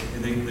bracelets,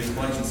 and the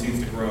collection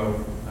seems to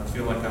grow. I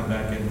feel like I'm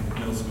back in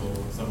middle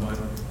school somewhat.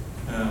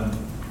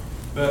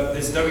 But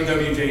this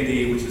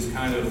WWJD, which is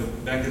kind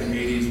of back in the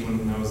 80s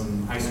when I was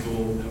in high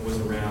school, it was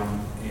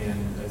around,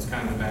 and it's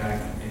kind of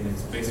back, and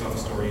it's based off a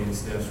story in the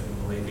steps from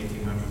the late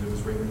 1800s. It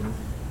was written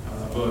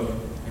a book,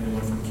 and it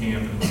went from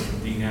camp and it went from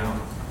D now.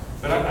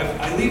 But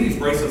I leave these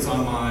bracelets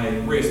on my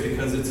wrist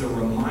because it's a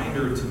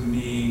reminder to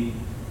me,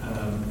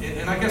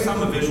 and I guess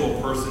I'm a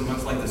visual person,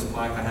 much like this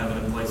plaque I have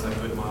in a place I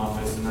put in my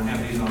office, and I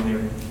have these on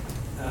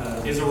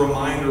there, is a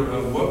reminder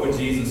of what would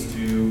Jesus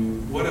do,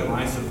 what am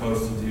I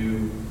supposed to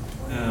do.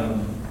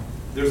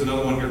 There's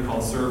another one here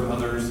called Serve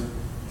Others,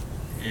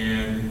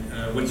 and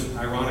which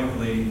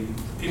ironically,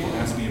 people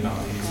ask me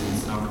about these, and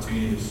it's an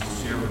opportunity to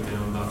share with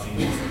them about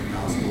Jesus and the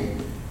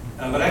gospel.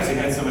 But I actually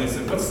had somebody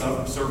say, what's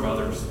Serve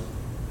Others?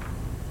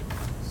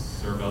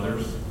 Serve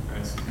others?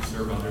 Right,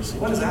 serve others.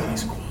 What does that mean?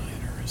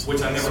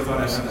 Which I never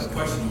thought I'd have that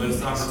question, but it's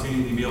an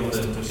opportunity to be able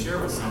to share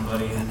with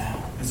somebody.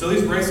 And so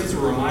these bracelets are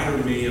a reminder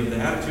to me of the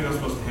attitude I'm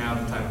supposed to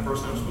have, the type of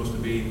person I'm supposed to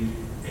be,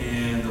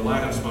 and the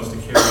light I'm supposed to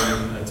carry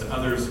to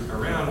others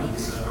around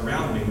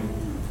me.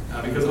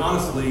 Because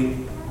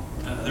honestly,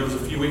 there was a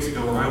few weeks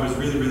ago where I was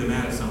really, really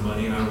mad at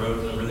somebody, and I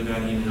wrote a really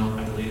bad email.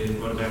 I deleted it,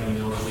 wrote a bad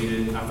email,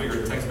 deleted it. I figured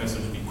a text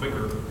message would be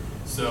quicker.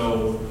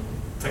 So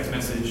text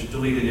message,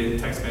 deleted it,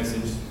 text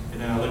message,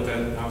 and then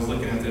I was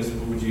looking at this,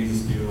 what would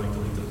Jesus do? Like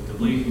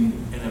delete,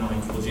 and then I'm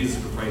like, well,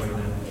 Jesus would pray for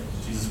them.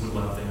 Jesus would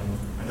love them.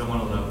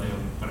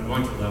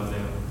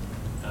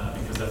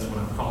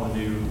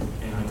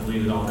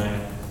 deleted all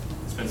that,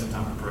 spent some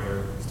time in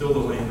prayer. Still a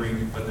little angry,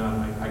 but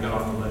I got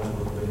off the ledge a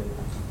little bit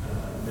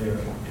there.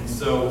 And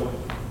so,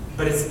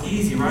 but it's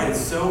easy, right? It's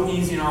so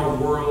easy in our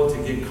world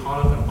to get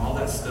caught up in all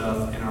that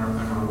stuff, and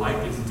our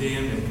light gets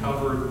dimmed and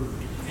covered,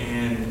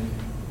 and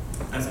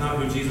that's not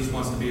who Jesus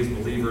wants to be as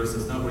believers.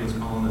 That's not what he's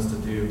calling us to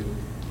do.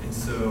 And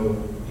so,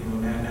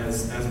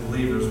 as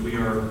believers, we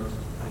are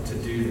to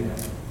do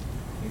that.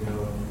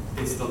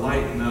 It's the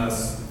light in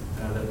us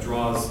that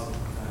draws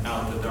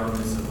out the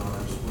darkness of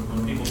others.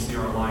 When people see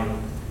our light,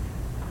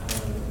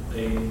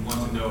 they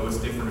want to know what's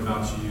different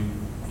about you,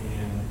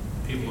 and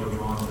people are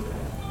drawn to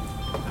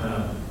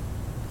that.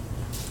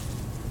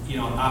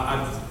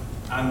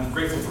 I'm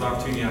grateful for the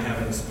opportunity I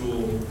have at the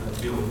school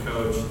to be able to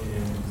coach,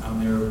 and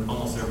I'm there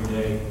almost every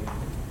day.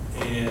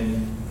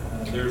 And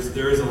there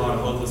is a lot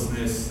of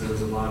hopelessness,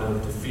 there's a lot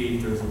of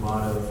defeat, there's a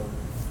lot of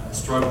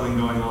struggling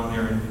going on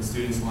there in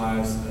students'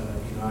 lives.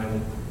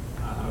 I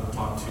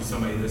talked to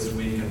somebody this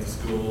week at the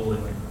school,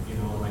 and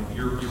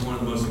you're one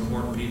of the most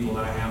important people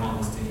that I have on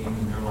this team,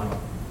 and they're like,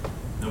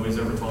 nobody's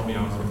ever told me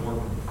I was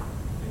important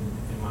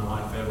in my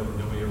life ever.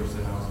 Nobody ever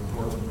said I was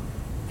important,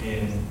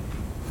 and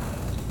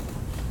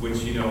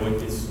which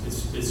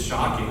it's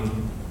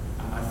shocking.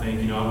 I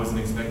think I wasn't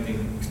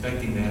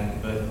expecting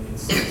that, but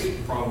it's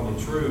probably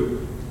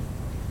true,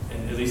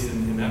 at least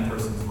in that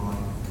person's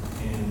mind.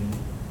 And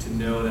to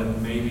know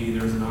that maybe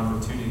there's an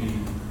opportunity,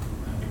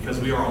 because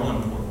we are all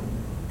important.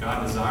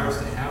 God desires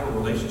to have a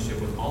relationship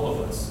with all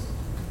of us.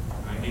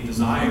 Right? He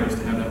desires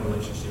to have that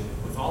relationship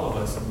with all of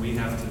us, and we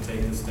have to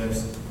take the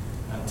steps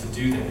to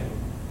do that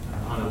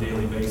on a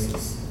daily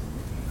basis.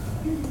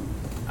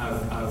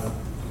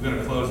 I'm going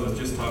to close with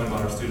just talking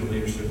about our student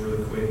leadership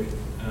really quick.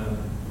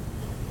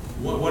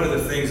 One of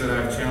the things that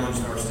I've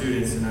challenged our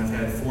students, and I've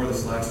had 4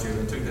 this last year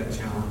that took that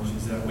challenge,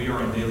 is that we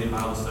are in daily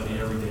Bible study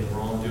every day. We're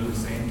all doing the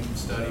same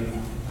study.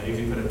 I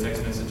usually put a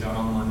text message out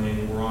on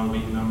Monday. We're on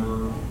week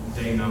number,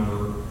 day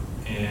number,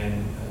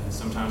 and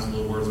sometimes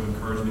little words of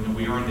encouragement. And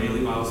we are in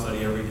daily Bible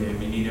study every day.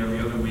 We meet every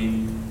other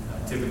week.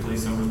 Typically,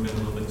 summer's been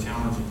a little bit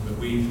challenging, but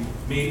we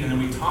meet and then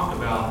we talk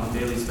about the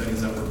daily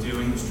studies that we're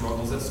doing, the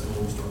struggles at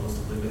school, the struggles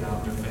to live it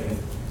out in their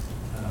faith.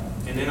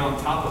 And then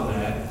on top of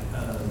that,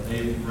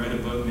 they've read a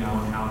book now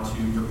on how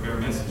to prepare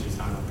messages,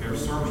 how to prepare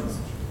sermons.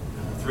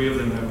 3 of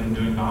them have been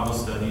doing Bible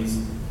studies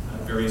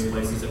at various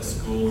places at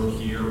school or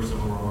here or some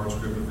of our large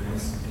group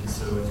events. And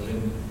so it's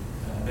been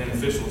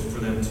beneficial for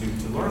them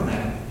to learn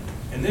that.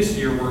 And this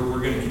year we're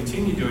going to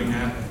continue doing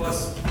that.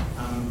 Plus,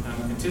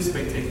 I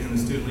anticipate taking them to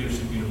Student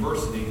Leadership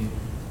University,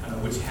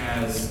 which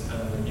has,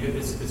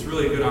 it's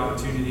really a good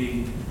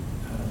opportunity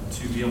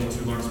to be able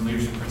to learn some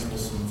leadership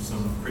principles from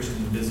some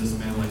Christian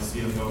businessmen like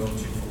CFO from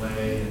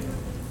Chick-fil-A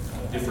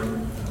and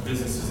different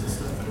businesses and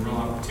stuff, and a real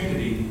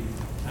opportunity.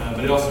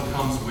 But it also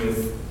comes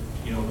with,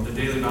 the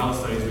daily Bible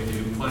studies we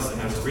do, plus it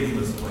has a reading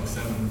list of like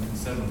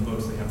seven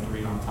books they have to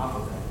read on top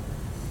of that.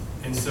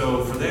 And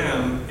so for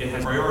them, it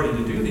has priority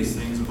to do these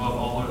things above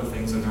all other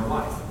things in their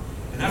life.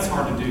 And that's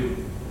hard to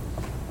do.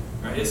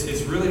 Right?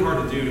 It's really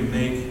hard to do, to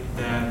make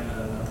that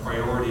a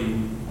priority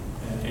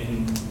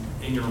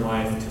in your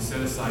life, to set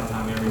aside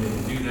time every day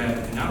to do that.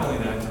 And not only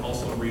that, to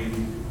also read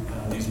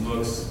these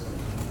books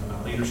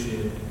about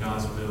leadership and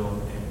God's will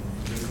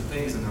and different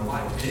things in their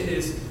life. And it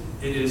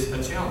is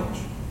a challenge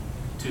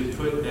to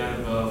put that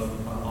above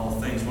all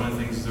things. One of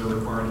the things is they're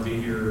required to be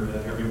here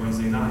every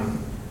Wednesday night,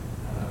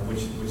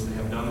 which they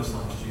have done this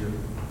last year.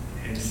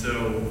 And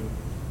so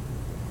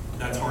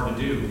that's hard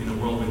to do in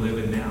the world we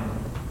live in now.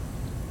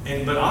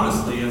 But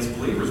honestly, as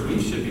believers,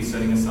 we should be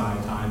setting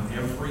aside time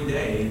every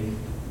day,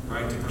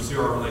 right, to pursue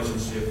our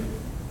relationship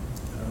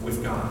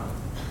with God.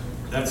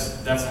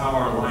 That's how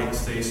our light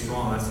stays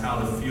strong. That's how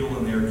the fuel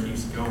in there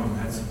keeps going.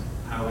 That's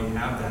how we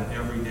have that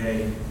every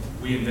day.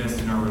 We invest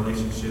in our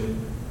relationship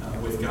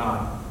with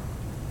God.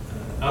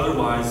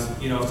 Otherwise,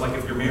 it's like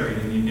if you're married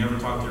and you never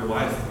talk to your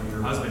wife or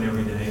your husband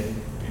every day,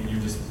 and you're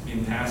just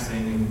in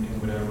passing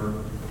and whatever,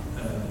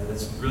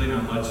 that's really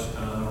not much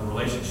of a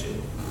relationship.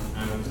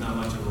 There's not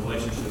much of a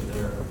relationship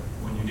there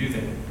when you do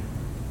that.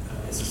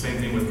 It's the same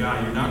thing with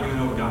God. You're not going to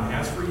know what God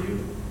has for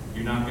you.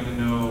 You're not going to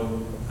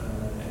know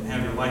and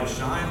have your light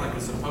shine like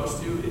it's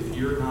supposed to if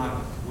you're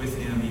not with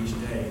Him each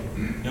day,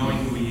 knowing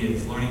who He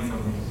is, learning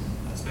from Him,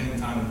 spending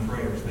time in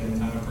prayer, spending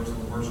time in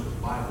personal worship,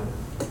 the Bible,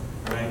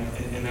 right?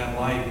 And that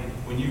light,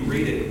 when you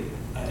read it,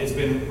 it's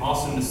been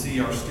awesome to see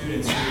our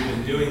students who have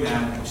been doing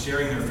that,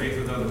 sharing their faith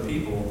with other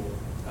people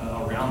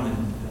around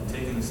them,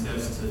 taking the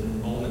steps to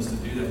boldness to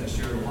do that, to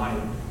share the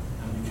light,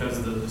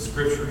 because the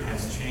Scripture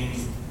has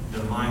changed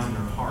their minds and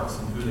their hearts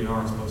and who they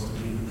are supposed to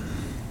be.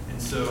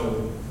 And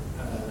so,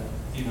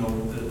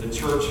 the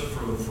church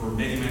for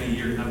many, many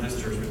years, not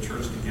this church, but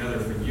church together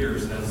for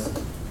years, has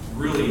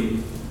really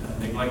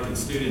neglected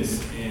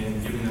students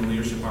and giving them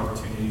leadership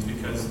opportunities,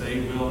 because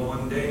they will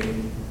one day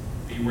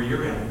be where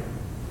you're at.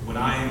 When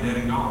I am dead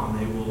and gone,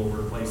 they will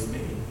replace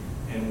me.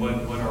 And what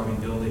are we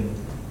building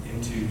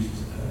into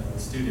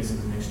students in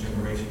the next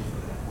generation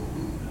for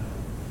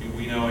that?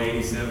 We know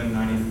 87,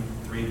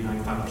 93,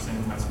 95%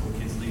 of high school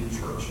kids leave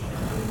church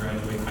when they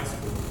graduate high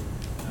school.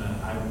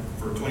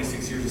 For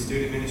 26 years of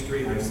student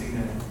ministry, I've seen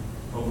that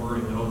over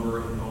and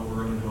over and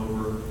over and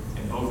over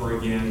and over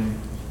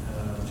again,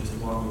 just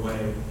walk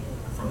away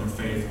from their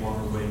faith, walk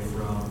away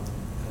from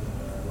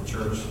the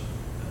church,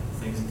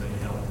 things that they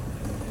held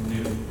and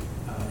knew.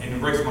 And it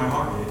breaks my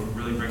heart. It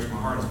really breaks my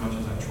heart as much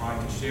as I try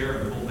to share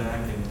and pull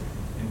back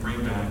and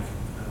bring back.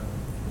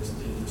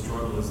 The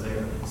struggle is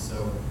there.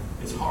 So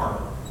it's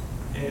hard.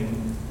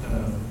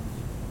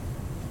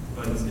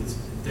 But it's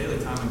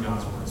daily time in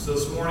God's Word. So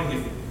this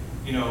morning,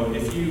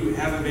 if you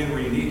haven't been where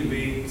you need to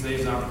be,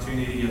 today's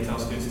opportunity. I tell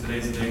students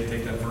today's the day to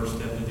take that first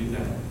step to do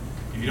that.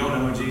 If you don't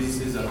know who Jesus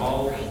is at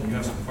all, and you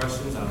have some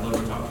questions, I'd love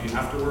to talk to you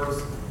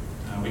afterwards.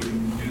 We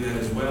can do that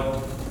as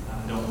well.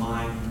 I don't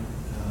mind.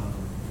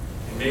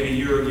 And maybe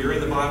you're in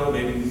the Bible,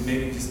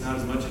 maybe just not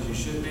as much as you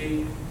should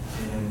be.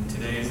 And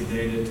today is the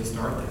day to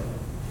start that.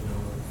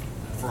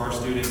 For our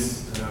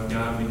students,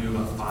 God, we do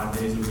about 5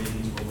 days a week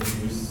is what we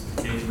do.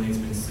 Occasionally it's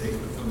been 6,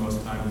 but for the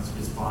most time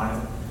it's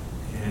 5.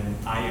 And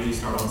I usually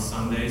start on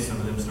Sunday. Some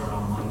of them start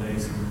on Monday.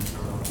 Some of them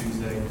start on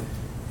Tuesday.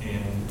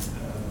 And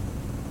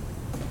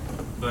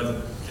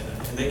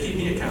they keep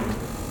me accountable.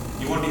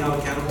 You want to be held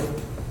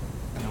accountable?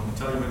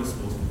 Tell your middle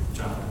school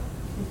child.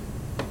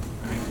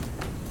 Right?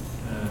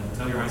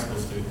 Tell your high school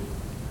student.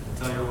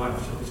 Tell your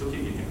wife. She'll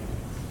keep you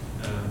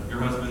accountable. Your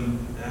husband,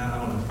 I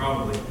don't know,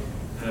 probably.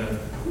 I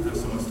have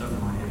so much stuff in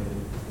my head.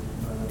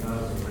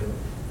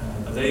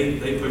 But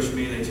they push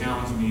me, they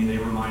challenge me, they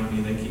remind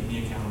me, they keep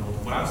me accountable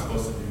for what I'm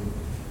supposed to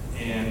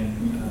do.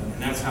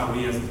 And that's how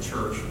we as the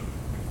church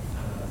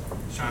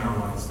shine our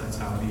lights. That's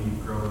how we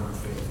grow in our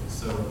faith.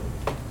 So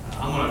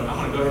I'm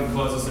gonna go ahead and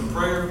close us in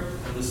prayer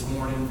this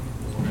morning.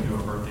 We're going to do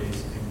our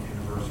birthdays and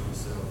anniversaries.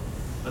 So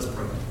let's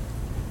pray.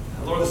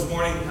 Lord, this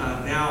morning,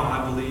 now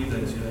I believe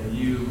that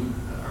you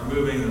are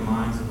moving in the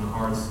minds and the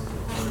hearts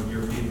of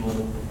your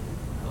people.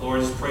 Lord,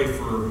 just pray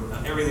for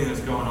everything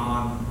that's going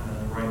on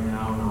right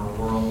now in our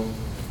world.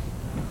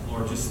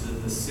 Lord, just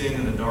the sin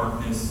and the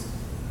darkness.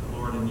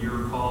 Lord, and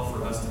your call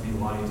for us to be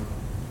light.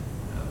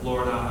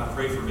 Lord, I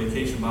pray for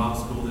Vacation Bible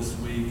School this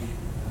week.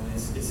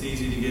 It's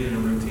easy to get in a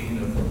routine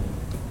of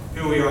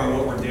who we are and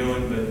what we're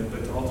doing,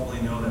 but to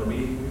ultimately know that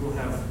we will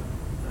have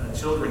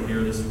children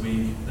here this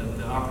week, that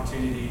the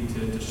opportunity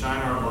to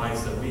shine our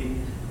lights, that we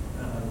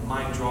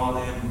might draw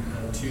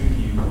them to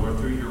you, Lord,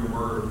 through your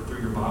word,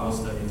 through your Bible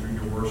study, through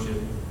your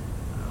worship.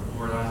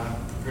 Lord, I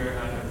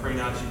pray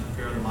now that you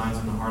prepare the minds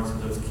and the hearts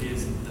of those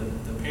kids,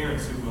 the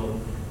parents who will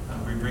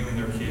be bringing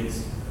their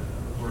kids,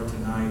 Lord,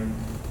 tonight.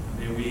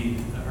 May we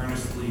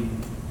earnestly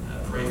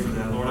pray for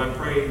that. Lord, I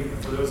pray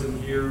for those in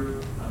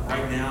here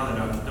right now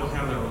that don't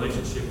have that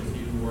relationship with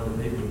you, Lord, that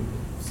they would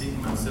seek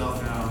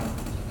myself out,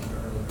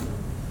 or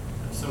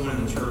someone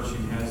in the church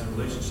who has a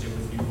relationship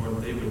with you, Lord,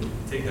 that they would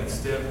take that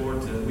step,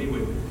 Lord, that we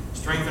would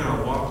strengthen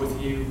our walk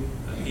with you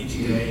each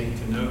day,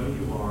 to know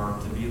who you are,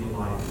 to be the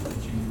light that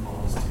you've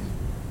called us to.